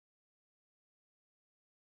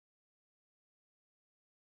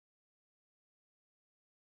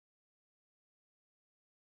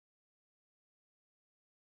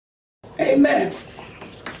Amen.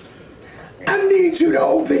 I need you to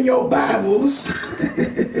open your Bibles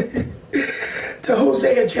to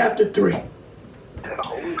Hosea chapter 3.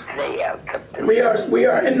 We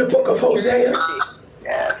are in the book of Hosea.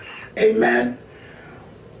 Yes. Amen.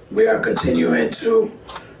 We are continuing to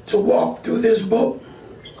walk through this book.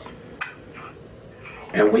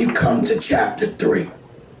 And we've come to chapter 3.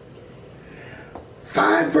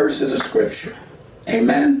 5 verses of scripture.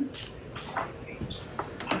 Amen.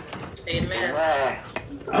 Amen.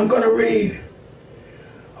 I'm going to read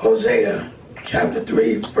Hosea chapter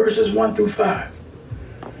 3 verses 1 through 5.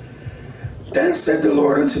 Then said the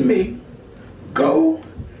Lord unto me, Go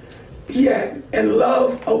yet and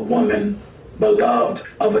love a woman beloved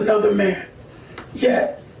of another man,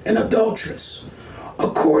 yet an adulteress,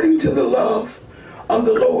 according to the love of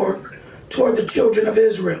the Lord toward the children of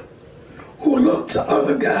Israel, who look to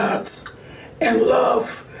other gods and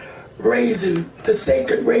love the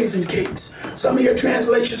sacred raisin cakes. Some of your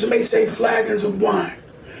translations may say flagons of wine.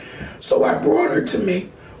 So I brought her to me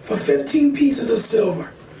for 15 pieces of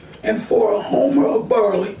silver, and for a homer of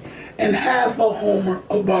barley, and half a homer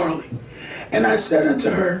of barley. And I said unto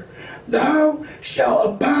her, Thou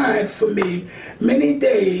shalt abide for me many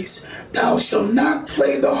days, thou shalt not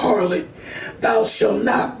play the harlot, thou shalt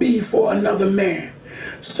not be for another man.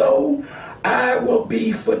 So I will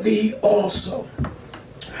be for thee also.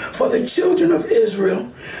 For the children of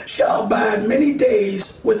Israel shall abide many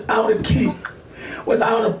days without a king,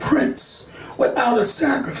 without a prince, without a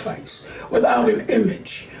sacrifice, without an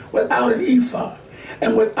image, without an ephod,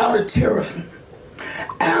 and without a teraphim.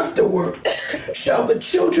 Afterward shall the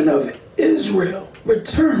children of Israel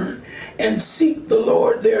return and seek the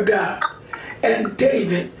Lord their God, and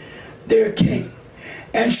David their king,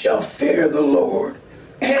 and shall fear the Lord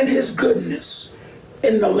and his goodness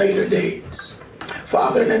in the later days.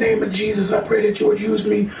 Father, in the name of Jesus, I pray that you would use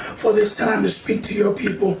me for this time to speak to your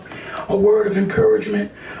people. A word of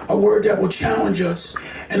encouragement, a word that will challenge us,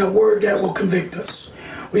 and a word that will convict us.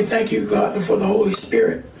 We thank you, God, for the Holy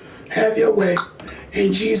Spirit. Have your way.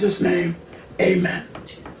 In Jesus' name, amen.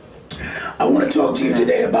 I want to talk to you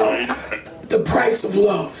today about the price of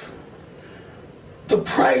love. The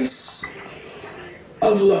price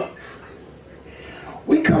of love.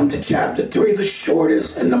 We come to chapter 3, the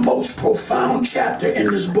shortest and the most profound chapter in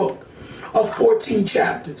this book of 14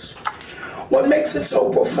 chapters. What makes it so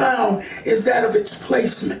profound is that of its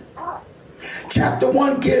placement. Chapter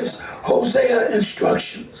 1 gives Hosea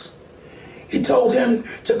instructions. He told him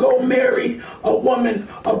to go marry a woman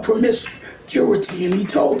of promiscuity, and he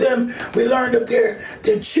told them, we learned of their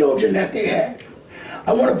children that they had.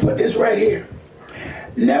 I want to put this right here.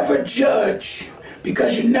 Never judge,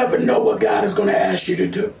 because you never know what God is going to ask you to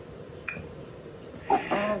do.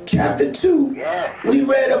 Chapter 2, we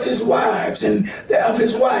read of his wives and of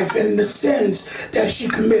his wife and the sins that she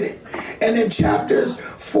committed. And in chapters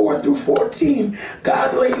 4 through 14,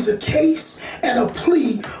 God lays a case and a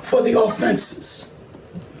plea for the offenses.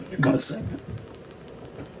 Give me a second.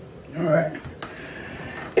 All right.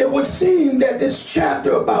 It would seem that this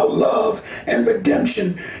chapter about love and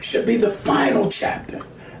redemption should be the final chapter,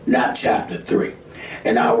 not chapter 3.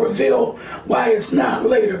 And I'll reveal why it's not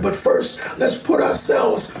later. But first, let's put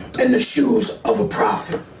ourselves in the shoes of a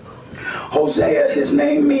prophet. Hosea, his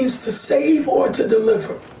name means to save or to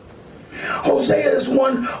deliver. Hosea is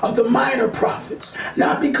one of the minor prophets,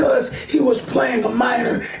 not because he was playing a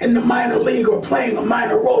minor in the minor league or playing a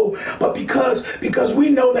minor role, but because we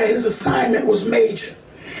know that his assignment was major.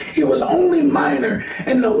 He was only minor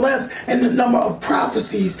in the length and the number of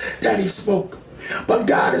prophecies that he spoke. But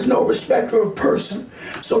God is no respecter of person,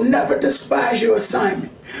 so never despise your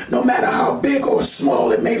assignment. No matter how big or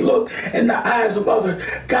small it may look in the eyes of others,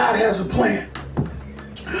 God has a plan.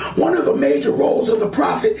 One of the major roles of the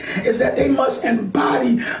prophet is that they must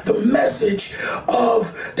embody the message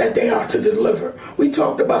of that they are to deliver. We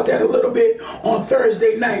talked about that a little bit on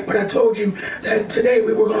Thursday night, but I told you that today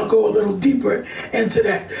we were going to go a little deeper into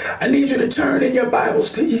that. I need you to turn in your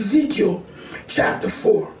Bibles to Ezekiel chapter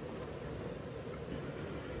 4.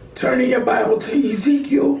 Turn in your Bible to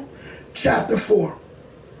Ezekiel chapter 4.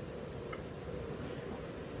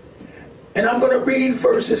 And I'm going to read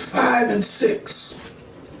verses 5 and 6.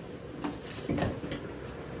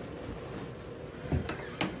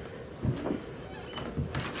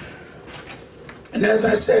 And as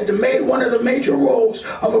I said, one of the major roles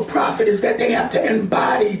of a prophet is that they have to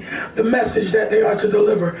embody the message that they are to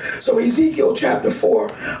deliver. So Ezekiel chapter 4,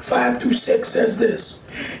 5 through 6 says this.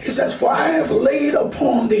 He says, For I have laid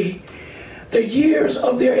upon thee the years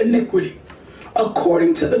of their iniquity,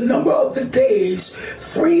 according to the number of the days,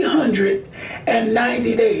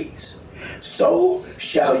 390 days. So so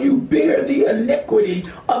shall you bear the iniquity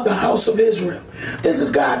of the house of Israel. This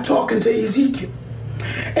is God talking to Ezekiel.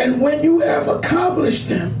 And when you have accomplished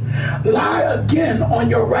them, lie again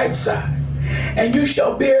on your right side, and you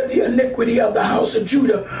shall bear the iniquity of the house of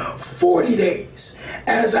Judah 40 days,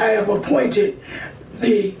 as I have appointed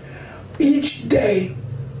thee, each day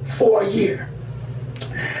for a year.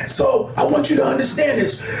 So I want you to understand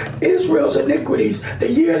this. Israel's iniquities,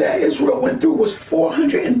 the year that Israel went through was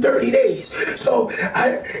 430 days. So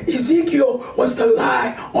Ezekiel was to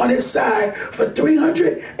lie on his side for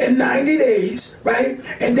 390 days, right?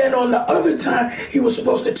 And then on the other time, he was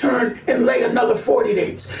supposed to turn and lay another 40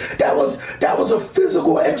 days. That was a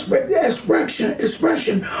physical expression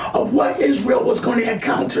of what Israel was going to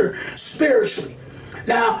encounter spiritually.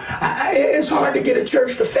 Now, it's hard to get a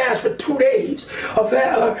church to fast for 2 days,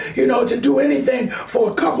 to do anything for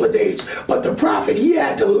a couple of days. But the prophet, he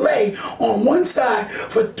had to lay on one side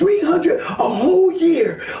for 300, a whole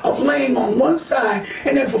year of laying on one side,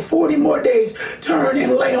 and then for 40 more days, turn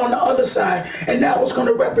and lay on the other side. And that was going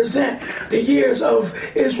to represent the years of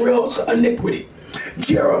Israel's iniquity.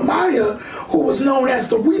 Jeremiah, who was known as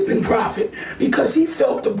the weeping prophet, because he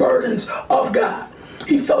felt the burdens of God.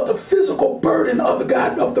 He felt the physical burden of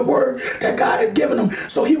the word that God had given him.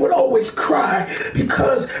 So he would always cry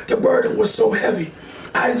because the burden was so heavy.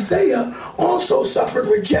 Isaiah also suffered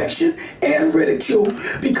rejection and ridicule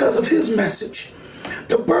because of his message.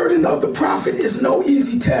 The burden of the prophet is no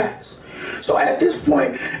easy task. So at this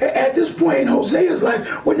point in Hosea's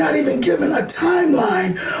life, we're not even given a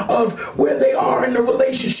timeline of where they are in the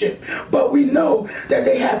relationship. But we know that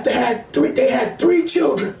they had three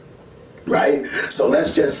children. Right? So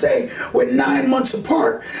let's just say we're 9 months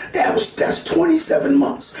apart. That's 27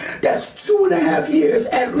 months. That's 2.5 years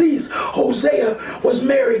at least Hosea was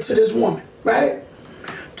married to this woman, right?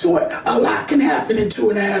 A lot can happen in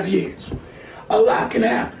 2.5 years. A lot can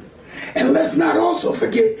happen. And let's not also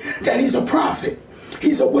forget that he's a prophet.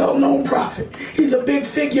 He's a well-known prophet. He's a big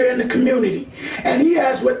figure in the community. And he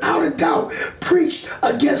has, without a doubt, preached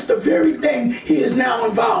against the very thing he is now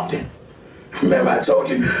involved in. Remember I told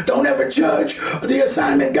you, don't ever judge the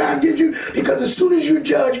assignment God gives you, because as soon as you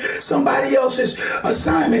judge somebody else's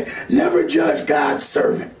assignment, never judge God's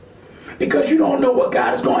servant, because you don't know what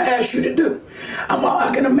God is going to ask you to do.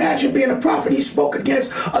 I can imagine being a prophet. He spoke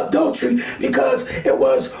against adultery because it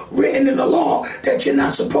was written in the law that you're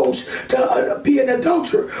not supposed to be an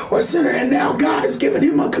adulterer or a sinner, and now God has given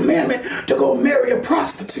him a commandment to go marry a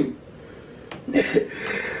prostitute.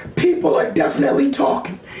 People are definitely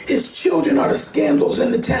talking. His children are the scandals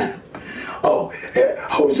in the town. Oh,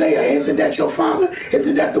 Hosea, isn't that your father?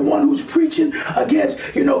 Isn't that the one who's preaching against,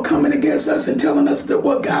 coming against us and telling us that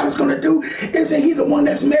what God is going to do? Isn't he the one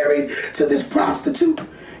that's married to this prostitute?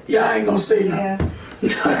 Yeah, I ain't going to say nothing.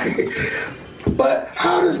 Yeah. But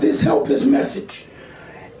how does this help his message?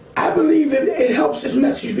 I believe it helps his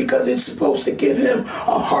message because it's supposed to give him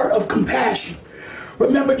a heart of compassion.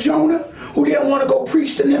 Remember Jonah, who didn't want to go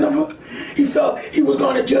preach to Nineveh? He felt he was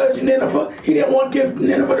going to judge Nineveh. He didn't want to give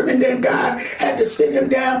Nineveh, and then God had to sit him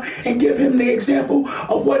down and give him the example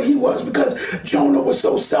of what he was, because Jonah was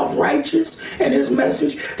so self-righteous in his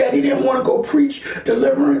message that he didn't want to go preach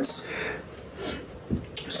deliverance.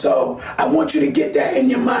 So I want you to get that in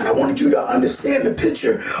your mind. I want you to understand the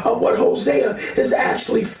picture of what Hosea is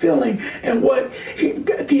actually feeling and what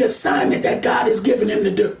the assignment that God has given him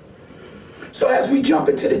to do. So as we jump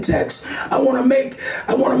into the text, I want to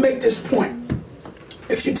make this point.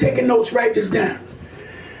 If you're taking notes, write this down.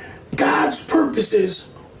 God's purposes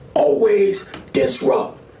always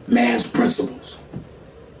disrupt man's principles.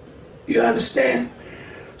 You understand?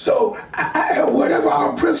 So whatever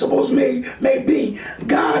our principles may be,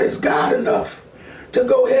 God is God enough to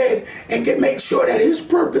go ahead and make sure that his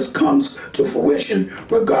purpose comes to fruition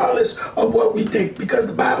regardless of what we think. Because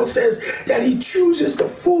the Bible says that he chooses the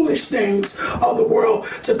foolish things of the world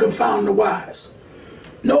to confound the wise.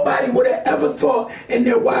 Nobody would have ever thought in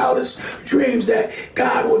their wildest dreams that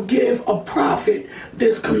God would give a prophet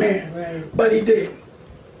this command. Right. But he did.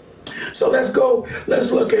 So let's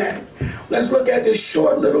look at it. Let's look at this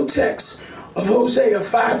short little text of Hosea,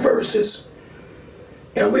 5 verses.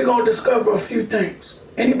 And we're going to discover a few things.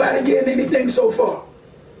 Anybody getting anything so far?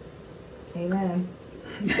 Amen.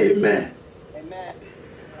 Amen. Amen.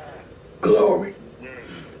 Glory.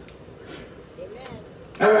 Amen.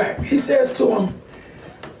 All right. He says to him,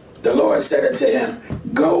 the Lord said unto him,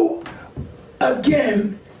 go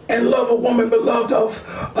again and love a woman beloved of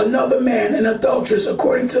another man, an adulteress,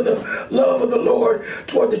 according to the love of the Lord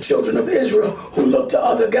toward the children of Israel, who look to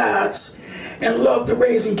other gods and love the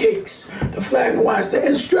raisin cakes, the flagon wines. The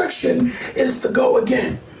instruction is to go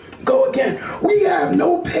again. Go again. We have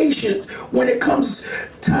no patience when it comes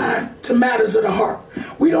time to matters of the heart.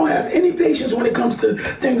 We don't have any patience when it comes to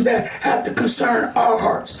things that have to concern our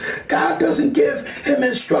hearts. God doesn't give him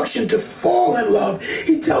instruction to fall in love.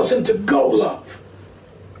 He tells him to go love.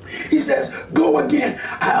 He says, go again.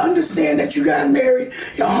 I understand that you got married.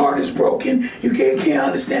 Your heart is broken. You can't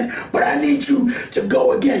understand. But I need you to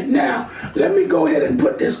go again. Now, let me go ahead and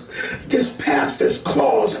put this pastor's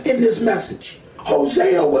clause in this message.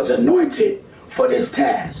 Hosea was anointed for this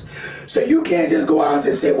task. So you can't just go out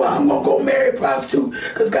and say, well, I'm going to go marry a prostitute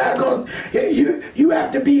because God going to... You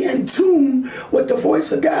have to be in tune with the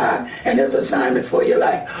voice of God and his assignment for your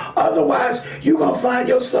life. Otherwise, you're going to find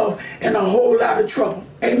yourself in a whole lot of trouble.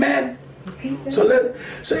 Amen? So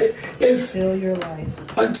until your life.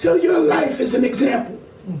 Until your life is an example.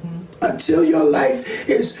 Until your life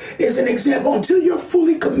is an example, until you're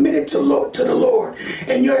fully committed to the Lord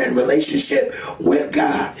and you're in relationship with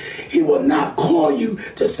God, he will not call you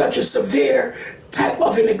to such a severe type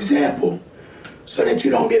of an example so that you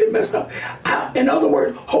don't get it messed up. In other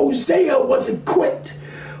words, Hosea was equipped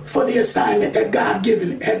for the assignment that God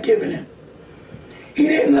had given him. He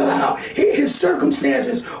didn't allow, his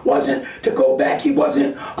circumstances wasn't to go back. He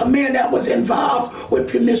wasn't a man that was involved with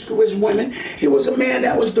promiscuous women. He was a man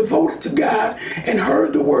that was devoted to God and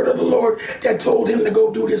heard the word of the Lord that told him to go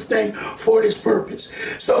do this thing for this purpose.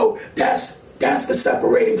 So that's the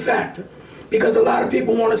separating factor. Because a lot of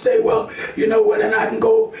people want to say, well, you know what, and I can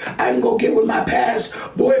go get with my past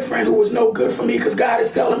boyfriend who was no good for me because God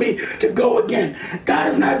is telling me to go again. God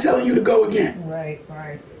is not telling you to go again. Right,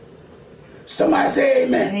 right. Somebody say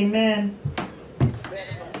amen. Amen.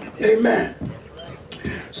 Amen.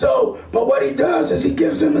 So, but what he does is he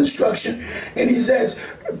gives them instruction and he says,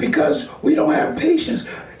 because we don't have patience,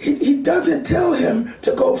 he doesn't tell him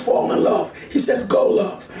to go fall in love. He says, go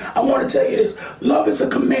love. I want to tell you this. Love is a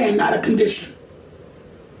command, not a condition.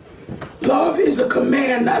 Love is a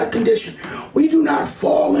command, not a condition. We do not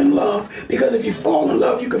fall in love because if you fall in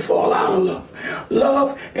love, you can fall out of love.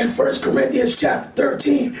 Love in 1 Corinthians chapter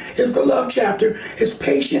 13 is the love chapter. It's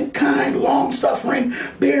patient, kind, long-suffering,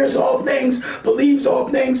 bears all things, believes all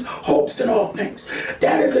things, hopes in all things.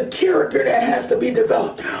 That is a character that has to be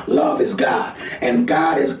developed. Love is God. And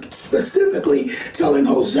God is specifically telling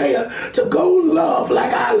Hosea to go love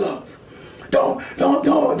like I love.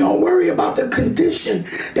 Don't worry about the condition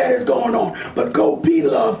that is going on, but go be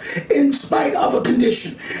love in spite of a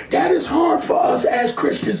condition. That is hard for us as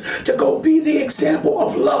Christians to go be the example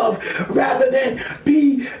of love rather than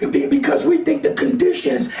be because we think the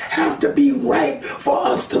conditions have to be right for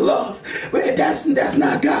us to love. That's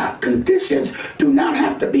not God. Conditions do not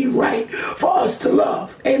have to be right for us to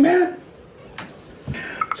love. Amen?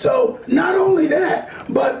 So not only that,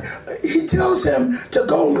 but he tells him to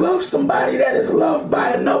go love somebody that is loved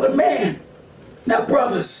by another man. Now,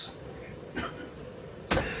 brothers,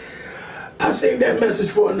 I saved that message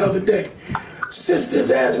for another day. Sisters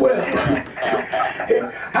as well.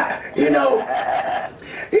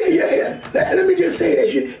 Let me just say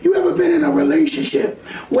this. You ever been in a relationship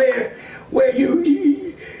where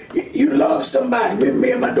you love somebody?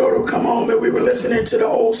 Me and my daughter would come home and we were listening to the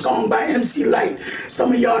old song by MC Lyte.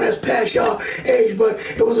 Some of y'all that's past y'all age, but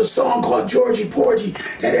it was a song called Georgie Porgy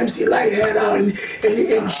that MC Lyte had out, and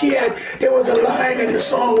there was a line in the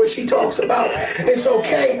song where she talks about it's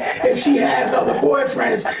okay if she has other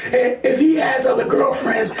boyfriends, and if he has other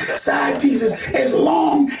girlfriends, side pieces, as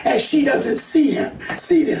long as she doesn't see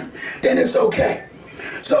them, then it's okay.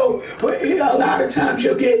 So a lot of times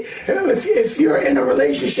you'll get, if you're in a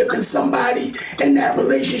relationship and somebody in that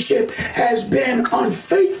relationship has been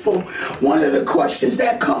unfaithful, one of the questions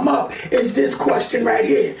that come up is this question right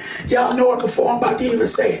here. Y'all know it before I'm about to even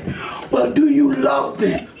say it. Well, do you love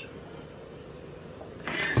them?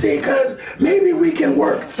 See, because maybe we can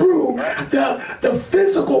work through the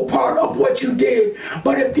physical part of what you did,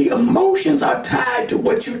 but if the emotions are tied to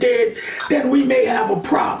what you did, then we may have a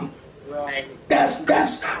problem. Right. That's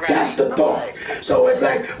the thought. So it's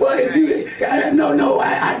like, well, if you,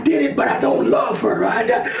 I did it, but I don't love her.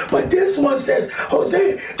 But this one says,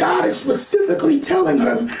 Hosea, God is specifically telling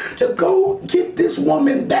him to go get this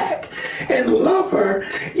woman back and love her,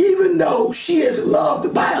 even though she is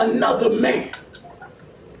loved by another man.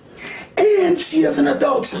 And she is an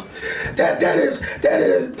adulterer. That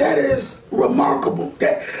is remarkable.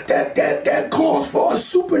 That calls for a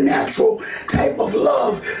supernatural type of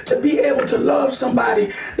love to be able to love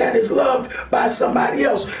somebody that is loved by somebody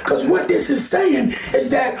else. Because what this is saying is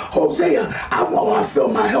that, Hosea, I feel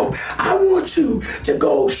my help. I want you to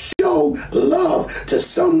go show show love to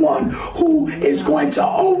someone who is going to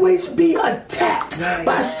always be attacked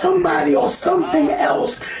by somebody or something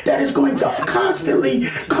else that is going to constantly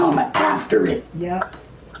come after it? Yep.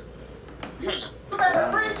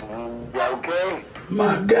 Okay.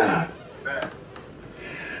 My God.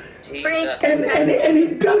 Jesus. And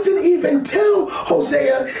he doesn't even tell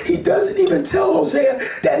Hosea,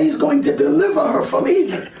 that he's going to deliver her from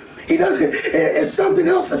either. He doesn't. It's something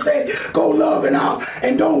else to say, go love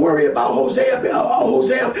and don't worry about Hosea,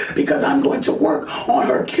 because I'm going to work on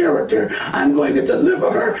her character. I'm going to deliver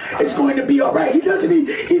her. It's going to be all right. He doesn't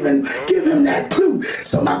even give him that clue.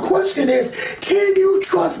 So my question is, can you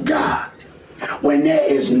trust God when there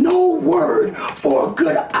is no word for a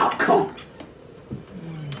good outcome?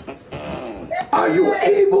 Are you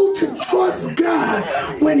able to trust God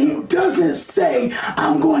when he doesn't say,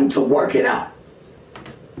 I'm going to work it out?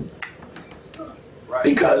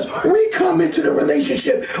 Because we come into the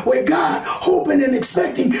relationship with God hoping and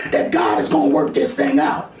expecting that God is going to work this thing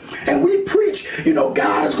out. And we preach,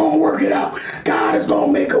 God is going to work it out. God is going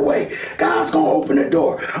to make a way. God's going to open the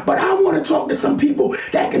door. But I want to talk to some people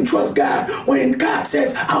that can trust God when God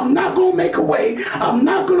says, I'm not going to make a way. I'm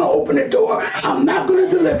not going to open the door. I'm not going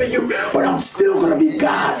to deliver you. But I'm still going to be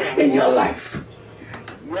God in your life.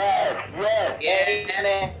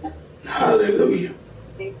 Yeah. Hallelujah.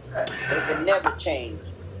 It can never change.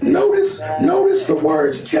 Notice the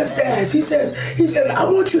words just as. He says, I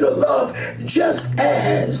want you to love just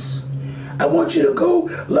as. I want you to go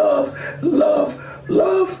love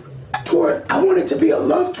toward, I want it to be a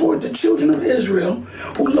love toward the children of Israel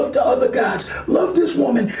who look to other gods. Love this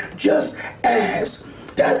woman just as.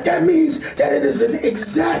 That means that it is an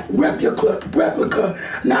exact replica,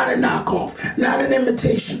 not a knockoff, not an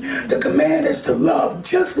imitation. The command is to love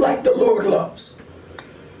just like the Lord loves.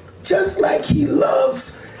 Just like he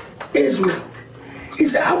loves Israel. He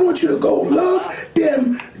said, I want you to go love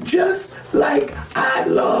them just like I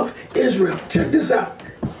love Israel. Check this out.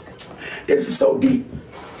 This is so deep.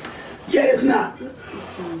 Yet it's not.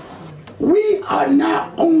 We are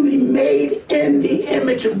not only made in the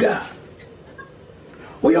image of God.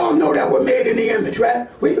 We all know that we're made in the image, right?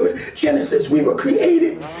 Genesis, we were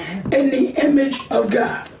created in the image of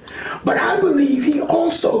God. But I believe he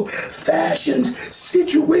also fashions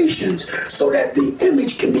situations so that the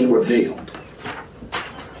image can be revealed.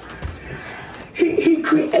 He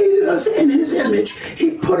created us in his image.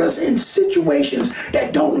 He put us in situations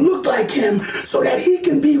that don't look like him so that he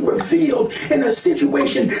can be revealed in a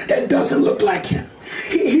situation that doesn't look like him.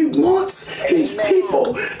 He wants his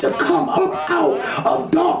people to come up out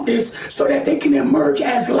of darkness so that they can emerge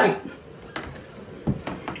as light.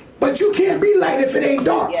 But you can't be light if it ain't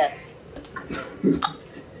dark. Yes.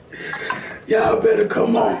 Y'all better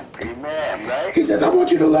come on. Amen, right? He says, I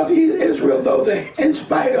want you to love Israel, though they, in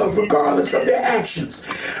spite of, regardless of their actions.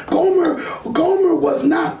 Gomer was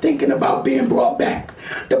not thinking about being brought back.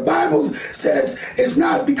 The Bible says it's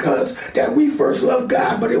not because that we first loved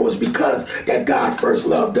God, but it was because that God first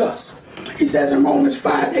loved us. He says in Romans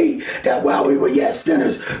 5:8 that while we were yet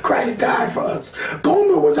sinners, Christ died for us.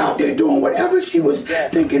 Gomer was out there doing whatever she was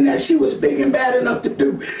thinking that she was big and bad enough to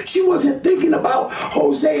do. She wasn't thinking about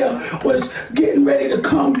Hosea was getting ready to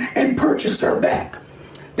come and purchase her back.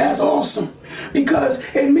 That's awesome, because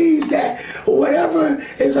it means that whatever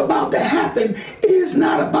is about to happen is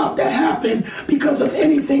not about to happen because of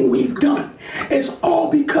anything we've done. It's all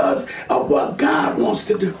because of what God wants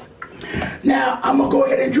to do. Now, I'm going to go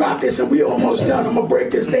ahead and drop this, and we're almost done. I'm going to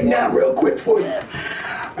break this thing down real quick for you.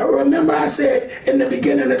 I remember I said in the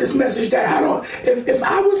beginning of this message that if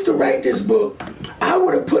I was to write this book, I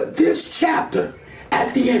would have put this chapter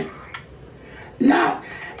at the end, not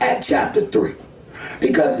at chapter 3.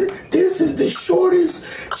 Because this is the shortest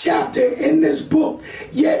chapter in this book,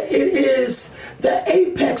 yet it is the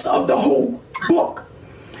apex of the whole book.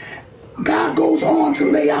 God goes on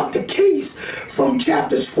to lay out the case from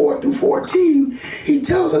chapters 4 through 14. He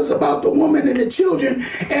tells us about the woman and the children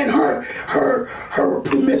and her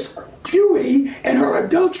promiscuity and her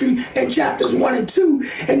adultery in chapters 1 and 2.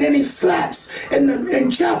 And then he slaps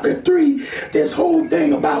in chapter 3 this whole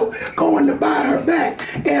thing about going to buy her back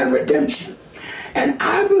and redemption. And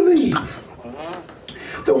I believe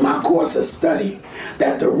through my course of study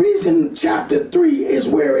that the reason chapter 3 is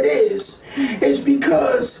where it is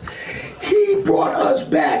because he brought us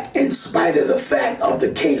back in spite of the fact of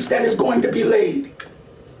the case that is going to be laid.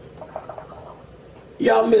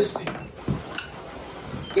 Y'all missed it.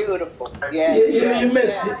 Beautiful. You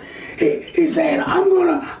missed it. He's saying, I'm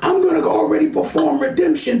gonna already perform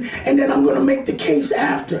redemption, and then I'm gonna make the case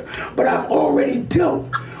after. But I've already dealt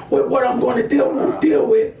with what I'm going to deal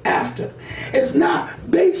with after. It's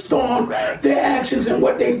not based on their actions and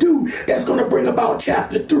what they do that's going to bring about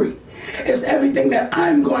chapter 3. It's everything that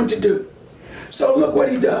I'm going to do. So look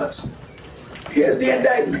what he does. Here's the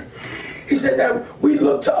indictment. He says that we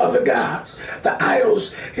look to other gods, the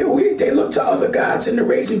idols. They look to other gods in the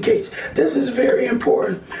raising cakes. This is very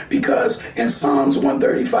important because in Psalms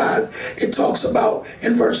 135, it talks about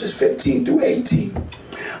in verses 15 through 18,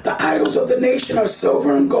 the idols of the nation are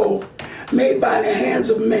silver and gold, made by the hands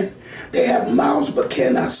of men. They have mouths but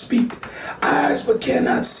cannot speak, eyes but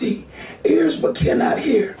cannot see, ears but cannot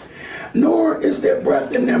hear. Nor is there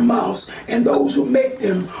breath in their mouths, and those who make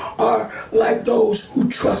them are like those who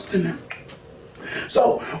trust in them.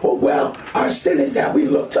 So, well, our sin is that we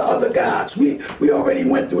look to other gods. We already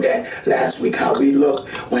went through that last week, how we look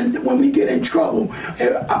when we get in trouble.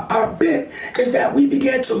 Our bent is that we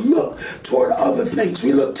begin to look toward other things.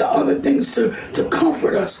 We look to other things to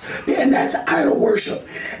comfort us, and that's idol worship.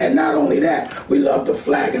 And not only that, we love the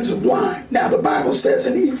flagons of wine. Now, the Bible says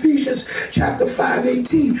in Ephesians chapter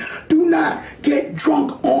 5:18, do not get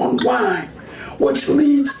drunk on wine, which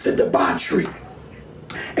leads to debauchery.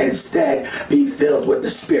 Instead, be filled with the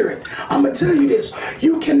Spirit. I'm going to tell you this.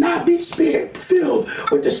 You cannot be filled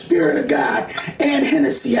with the Spirit of God and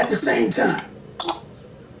Hennessy at the same time.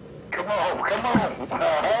 Come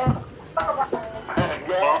on.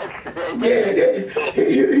 Yeah,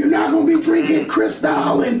 you're not going to be drinking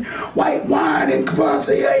Cristal and white wine and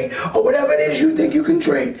Cavassier or whatever it is you think you can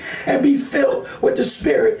drink and be filled with the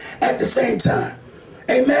Spirit at the same time.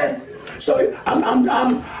 Amen. So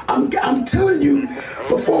I'm telling you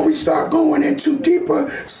before we start going into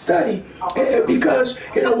deeper study, because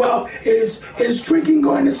well, is drinking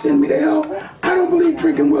going to send me to hell? I don't believe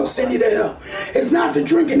drinking will send you to hell. It's not the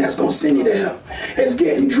drinking that's going to send you to hell. It's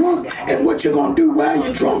getting drunk and what you're going to do while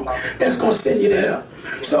you're drunk that's going to send you to hell.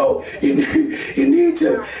 So you need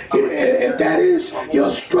to, if that is your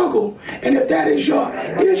struggle and if that is your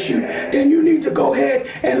issue, then you need to go ahead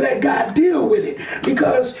and let God deal with it,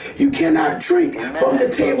 because you cannot drink from the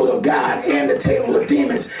table of God and the table of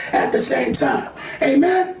demons at the same time.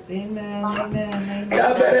 Amen? Amen. Amen.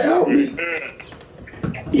 Y'all better help me.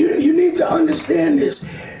 You need to understand this.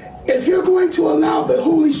 If you're going to allow the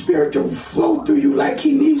Holy Spirit to flow through you like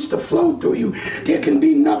he needs to flow through you, there can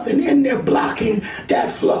be nothing in there blocking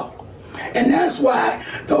that flow. And that's why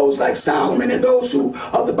those like Solomon and those who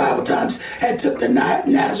of the Bible times had took the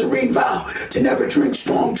Nazarene vow to never drink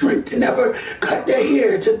strong drink, to never cut their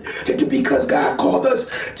hair, to because God called us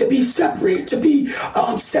to be separate, to be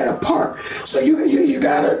set apart. So you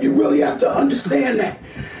really have to understand that.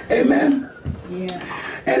 Amen. Yeah.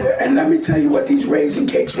 And let me tell you what these raisin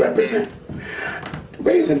cakes represent.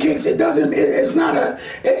 Raisin cakes, it doesn't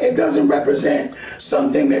represent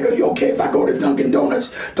something that okay, if I go to Dunkin'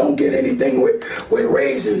 Donuts, don't get anything with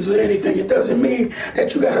raisins or anything. It doesn't mean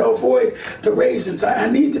that you got to avoid the raisins. I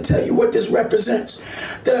need to tell you what this represents.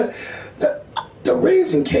 The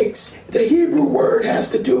raisin cakes, the Hebrew word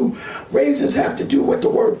raisins have to do with the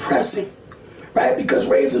word pressing, right? Because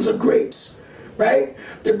raisins are grapes. Right?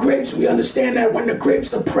 The grapes, we understand that when the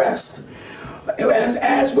grapes are pressed,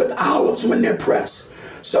 as with olives when they're pressed.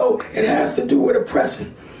 So it has to do with a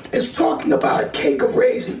pressing. It's talking about a cake of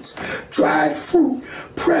raisins, dried fruit,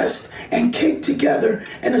 pressed and caked together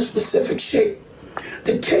in a specific shape.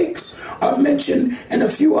 The cakes are mentioned in a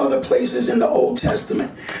few other places in the Old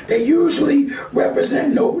Testament. They usually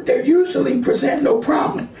present no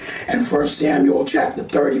problem. In 1 Samuel chapter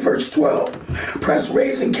 30, verse 12, pressed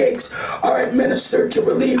raisin cakes are administered to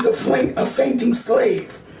relieve a fainting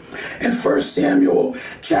slave. In 1 Samuel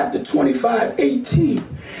chapter 25,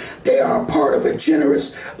 18, they are a part of a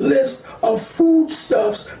generous list of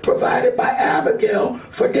foodstuffs provided by Abigail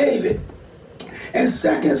for David. In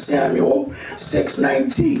 2 Samuel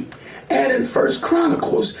 6:19 and in 1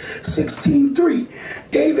 Chronicles 16:3,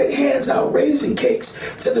 David hands out raisin cakes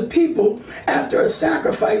to the people after a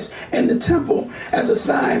sacrifice in the temple as a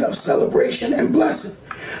sign of celebration and blessing.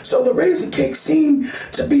 So the raisin cakes seem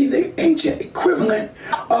to be the ancient equivalent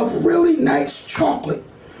of really nice chocolate,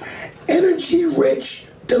 energy-rich,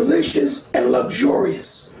 delicious, and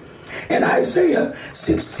luxurious. In Isaiah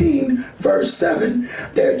 16, verse 7,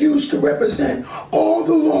 they're used to represent all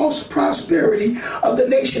the lost prosperity of the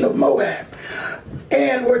nation of Moab.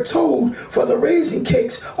 And we're told for the raisin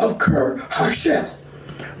cakes of Ker Hasheth.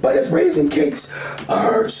 But if raisin cakes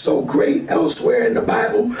are so great elsewhere in the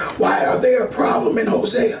Bible, why are they a problem in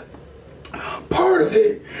Hosea? Part of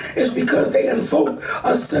it is because they invoke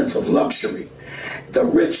a sense of luxury, the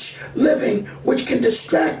rich living which can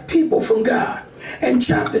distract people from God. In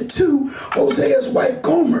chapter 2, Hosea's wife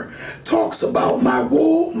Gomer talks about my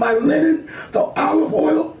wool, my linen, the olive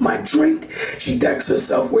oil, my drink. She decks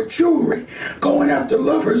herself with jewelry, going after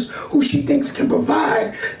lovers who she thinks can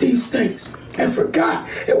provide these things, and forgot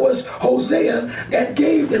it was Hosea that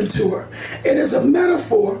gave them to her. It is a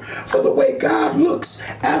metaphor for the way God looks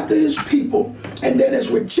after his people and then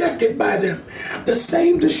is rejected by them. The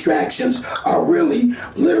same distractions are really,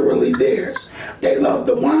 literally theirs. They love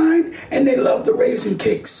the wine and they love the raisin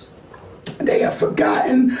cakes. They have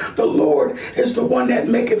forgotten the Lord is the one that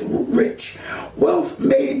maketh rich. Wealth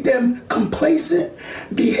made them complacent,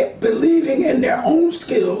 believing in their own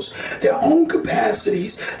skills, their own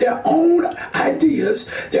capacities, their own ideas,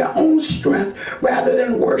 their own strength, rather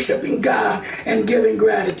than worshiping God and giving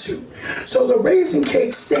gratitude. So the raisin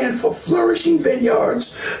cakes stand for flourishing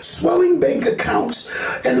vineyards, swelling bank accounts,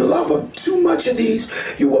 and love of too much of these,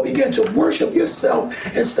 you will begin to worship yourself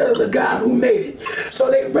instead of the God who made it. So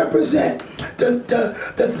they represent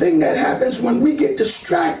the thing that happens when we get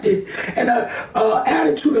distracted and an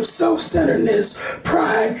attitude of self-centeredness,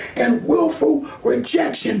 pride, and willful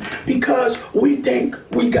rejection because we think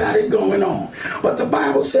we got it going on. But the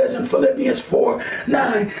Bible says in Philippians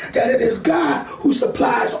 4:9 that it is God who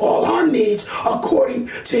supplies all our needs according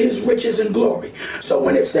to his riches and glory. So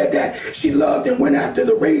when it said that she loved and went after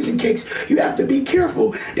the raisin cakes, you have to be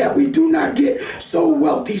careful that we do not get so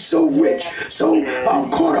wealthy, so rich, so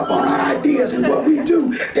caught up on our ideas and what we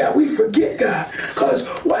do that we forget God. Because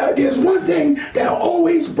there's one thing that'll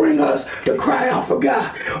always bring us to cry out for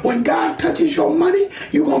God. When God touches your money,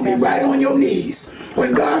 you're going to be right on your knees.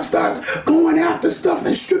 When God starts going after stuff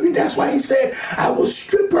and stripping, that's why he said, I will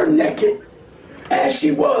strip her naked as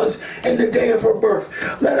she was in the day of her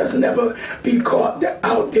birth. Let us never be caught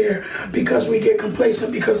out there because we get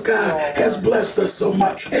complacent because God has blessed us so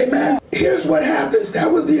much. Amen. Here's what happens.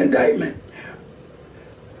 That was the indictment.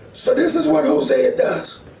 So this is what Hosea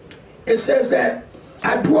does. It says that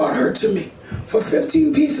I brought her to me for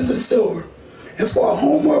 15 pieces of silver and for a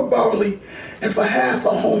homer of barley and for half a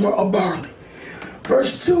homer of barley.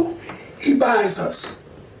 Verse 2, he buys us.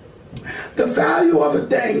 The value of a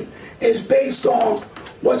thing is based on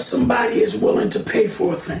what somebody is willing to pay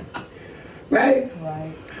for a thing, right?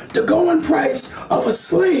 Right. The going price of a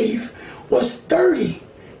slave was 30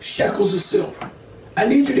 shekels of silver. I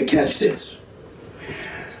need you to catch this.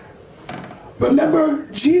 Remember,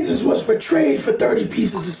 Jesus was betrayed for 30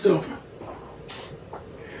 pieces of silver.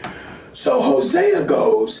 So Hosea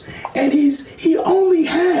goes and he only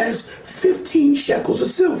has 15 shekels of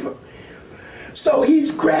silver. So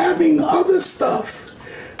he's grabbing other stuff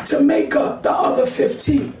to make up the other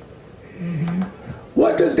 15. Mm-hmm.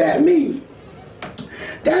 What does that mean?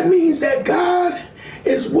 That means that God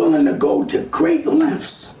is willing to go to great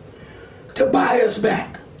lengths to buy us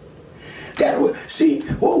back. That see,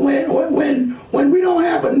 when we don't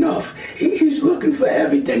have enough, he's looking for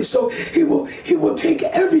everything. So he will take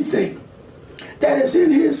everything that is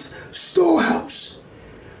in his storehouse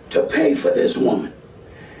to pay for this woman,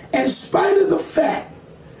 in spite of the fact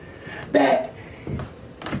that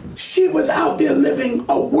she was out there living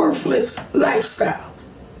a worthless lifestyle.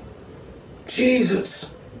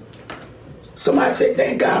 Jesus. Somebody say,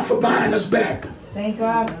 thank God for buying us back. Thank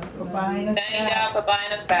God for buying us Thank back. God for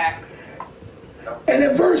buying us back. And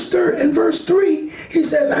in verse 3, he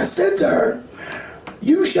says, I said to her,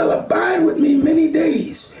 you shall abide with me many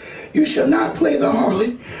days. You shall not play the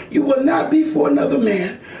harlot. You will not be for another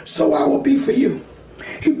man, so I will be for you.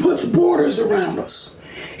 He puts borders around us.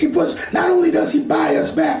 Not only does he buy us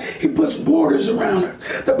back, he puts borders around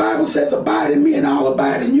her. The Bible says, abide in me and I'll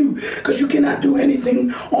abide in you, because you cannot do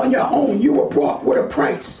anything on your own. You were bought with a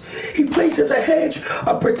price. He places a hedge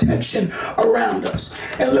of protection around us.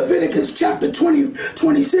 In Leviticus chapter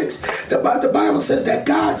 26, the Bible says that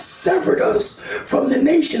God severed us from the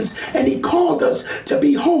nations and he called us to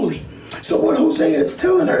be holy. So what Hosea is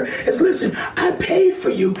telling her is, listen, I paid for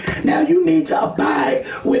you. Now you need to abide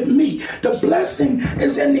with me. The blessing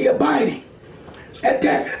is in the abiding. At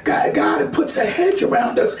that, God puts a hedge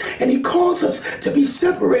around us and he calls us to be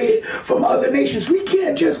separated from other nations. We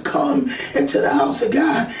can't just come into the house of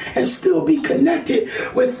God and still be connected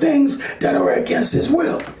with things that are against his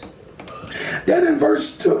will. Then in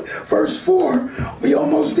verse 4, we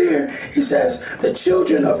almost there, he says, the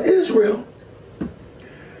children of Israel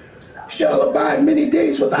shall abide many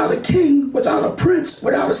days without a king, without a prince,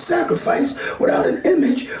 without a sacrifice, without an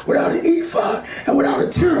image, without an ephod, and without a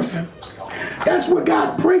teraphim. That's where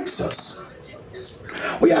God breaks us.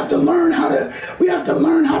 We have to learn how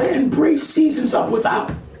to embrace seasons of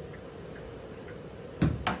without.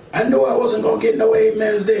 I knew I wasn't gonna get no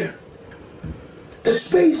amens there. The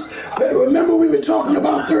space, remember we were talking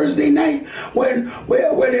about Thursday night where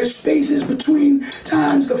there's spaces between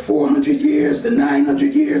times, the 400 years, the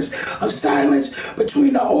 900 years of silence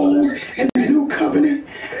between the old and the new covenant,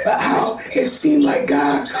 how it seemed like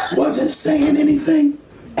God wasn't saying anything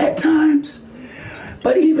at times.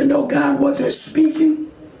 But even though God wasn't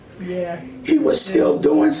speaking, he was still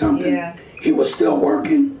doing something. Yeah. He was still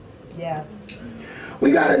working. Yes.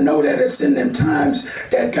 We got to know that it's in them times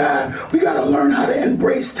that we got to learn how to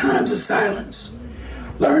embrace times of silence.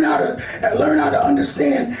 Learn how to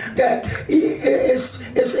understand that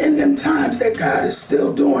it's in them times that God is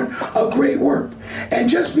still doing a great work. And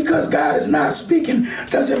just because God is not speaking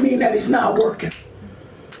doesn't mean that he's not working.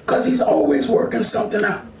 Because he's always working something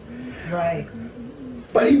out. Right.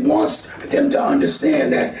 But he wants them to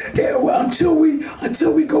understand that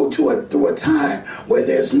until we go through a time where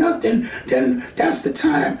there's nothing, then that's the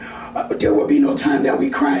time. There will be no time that we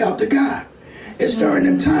cry out to God. It's during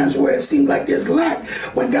them times where it seems like there's lack,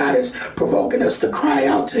 when God is provoking us to cry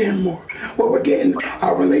out to him more, where we're getting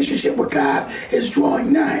our relationship with God is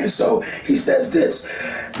drawing nigh. And so he says this,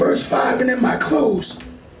 verse 5, and in my close,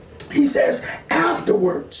 he says,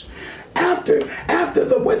 afterwards, after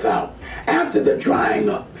the without, after the drying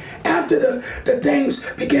up, after the things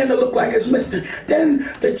begin to look like it's missing,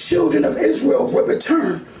 then the children of Israel will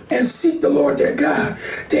return and seek the Lord their God,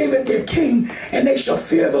 David their king, and they shall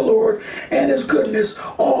fear the Lord and his goodness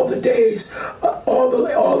all the days,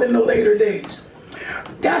 all in the later days.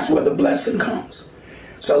 That's where the blessing comes.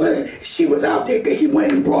 So she was out there. He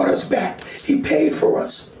went and brought us back. He paid for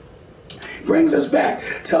us. Brings us back.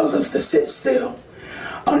 Tells us to sit still.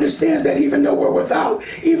 Understands that even though we're without,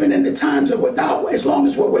 even in the times of without, as long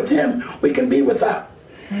as we're with him, we can be without.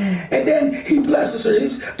 And then he blesses her.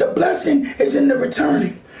 The blessing is in the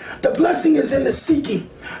returning. The blessing is in the seeking.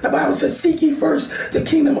 The Bible says, seek ye first the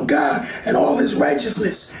kingdom of God and all his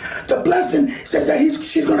righteousness. The blessing says that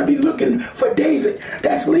she's going to be looking for David.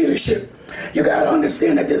 That's leadership. You got to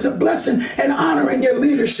understand that there's a blessing and honor in your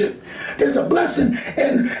leadership. There's a blessing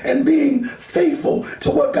in being faithful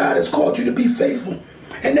to what God has called you to be faithful.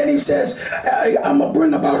 And then he says, I'm going to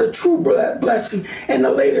bring about a true blessing in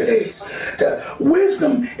the later days. The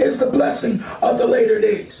wisdom is the blessing of the later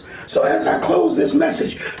days. So as I close this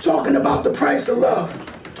message talking about the price of love,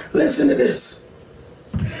 listen to this.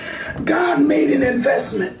 God made an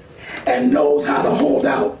investment and knows how to hold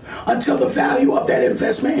out until the value of that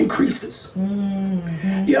investment increases.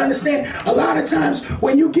 You understand? A lot of times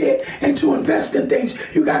when you get into investing things,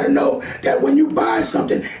 you got to know that when you buy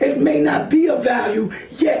something, it may not be of value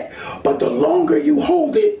yet, but the longer you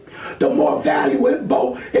hold it, the more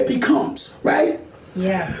valuable it becomes, right?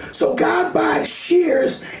 Yeah. So God buys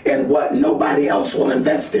shares in what nobody else will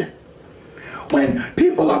invest in. When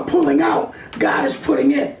people are pulling out, God is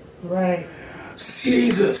putting in. Right.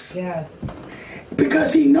 Jesus. Yes.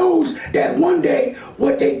 Because he knows that one day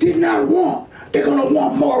what they did not want, they're going to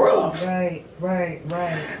want more of. Right.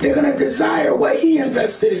 They're going to desire what he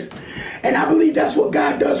invested in. And I believe that's what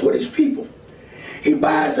God does with his people. He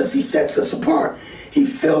buys us, he sets us apart. He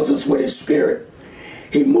fills us with his spirit.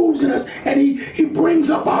 He moves in us and he brings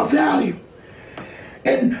up our value.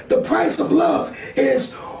 And the price of love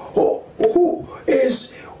is who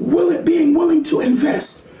is being willing to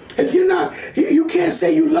invest. If you're not, you can't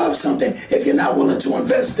say you love something if you're not willing to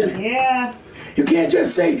invest in it. Yeah. You can't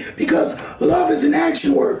just say, because love is an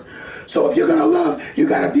action word. So if you're going to love, you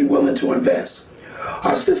got to be willing to invest.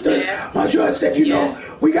 Our sister, Marjorie, said, you know,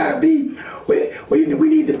 we got to be, we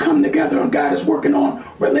need to come together, and God is working on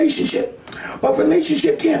relationship. But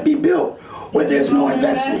relationship can't be built where there's no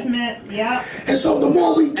investment. Yeah. And so the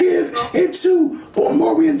more we give into, or the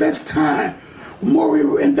more we invest time, the more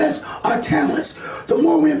we invest our talents, the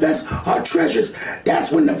more we invest our treasures,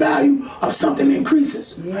 that's when the value of something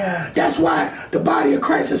increases. Yeah. That's why the body of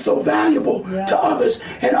Christ is so valuable to others,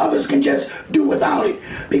 and others can just do without it.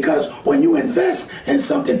 Because when you invest in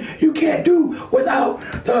something, you can't do without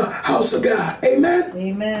the house of God. Amen?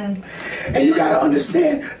 Amen. And you got to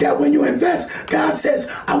understand that when you invest, God says,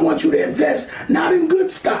 I want you to invest not in good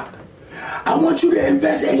stock. I want you to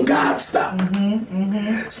invest in God's stock.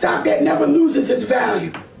 Stock that never loses its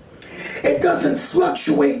value. It doesn't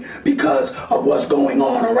fluctuate because of what's going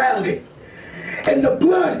on around it. And the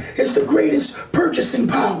blood is the greatest purchasing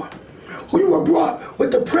power. We were brought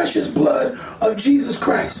with the precious blood of Jesus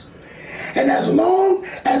Christ. And as long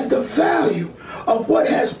as the value of what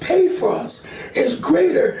has paid for us is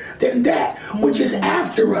greater than that which is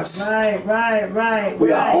after us, Right.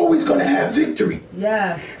 we are always going to have victory.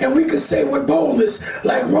 Yes. And we can say with boldness,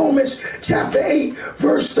 like Romans chapter 8,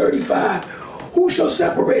 verse 35, who shall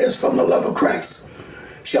separate us from the love of Christ?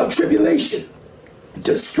 Shall tribulation,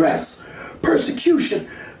 distress, persecution,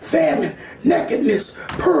 famine, nakedness,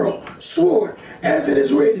 peril, sword, as it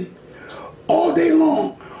is written. All day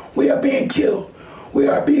long we are being killed. We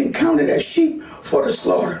are being counted as sheep for the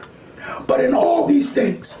slaughter. But in all these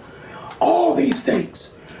things,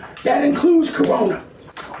 that includes Corona,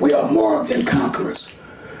 we are more than conquerors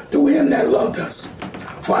through him that loved us.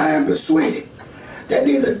 For I am persuaded that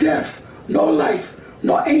neither death, nor life,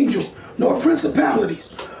 nor angel, nor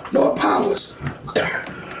principalities, nor powers,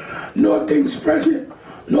 nor things present,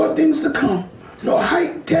 nor things to come, nor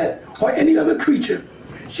height, depth, or any other creature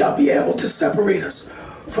shall be able to separate us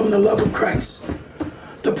from the love of Christ,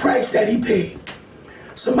 the price that he paid.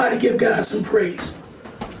 Somebody give God some praise.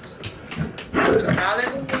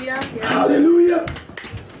 Hallelujah. Hallelujah.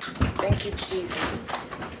 Thank you, Jesus.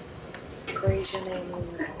 Praise your name, Lord.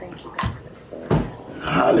 I thank you, God, for this word.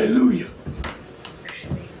 Hallelujah. Praise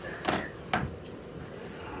your name, God.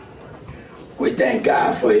 We thank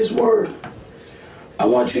God for his word. I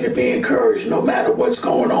want you to be encouraged no matter what's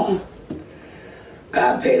going on.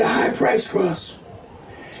 God paid a high price for us.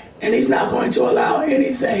 And he's not going to allow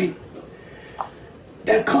anything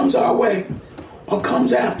that comes our way or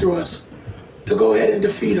comes after us to go ahead and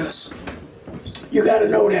defeat us. You got to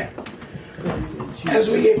know that. As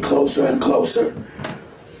we get closer and closer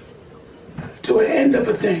to an end of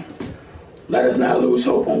a thing, let us not lose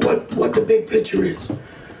hope on what the big picture is.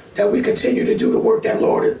 That we continue to do the work that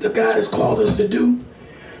God has called us to do.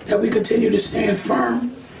 That we continue to stand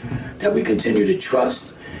firm. That we continue to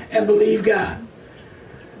trust and believe God.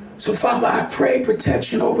 So Father, I pray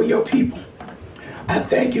protection over your people. I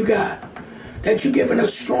thank you, God, that you've given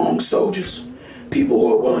us strong soldiers. People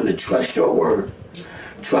who are willing to trust your word.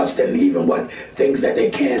 Trust in even what things that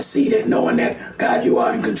they can't see, that knowing that, God, you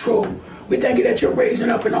are in control. We thank you that you're raising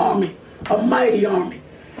up an army, a mighty army.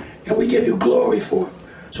 And we give you glory for it.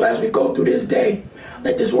 So as we go through this day,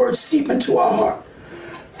 let this word seep into our heart.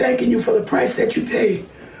 Thanking you for the price that you paid,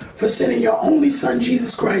 for sending your only son,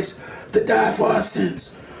 Jesus Christ, to die for our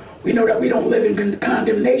sins. We know that we don't live in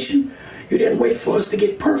condemnation. You didn't wait for us to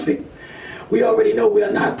get perfect. We already know we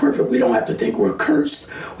are not perfect. We don't have to think we're cursed.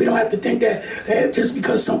 We don't have to think that just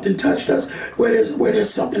because something touched us, where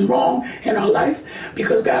there's something wrong in our life.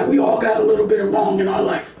 Because God, we all got a little bit of wrong in our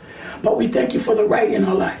life. But we thank you for the right in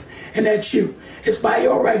our life. And that's you. It's by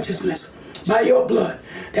your righteousness, by your blood,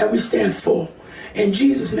 that we stand full. In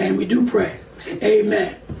Jesus' name we do pray.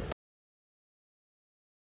 Amen.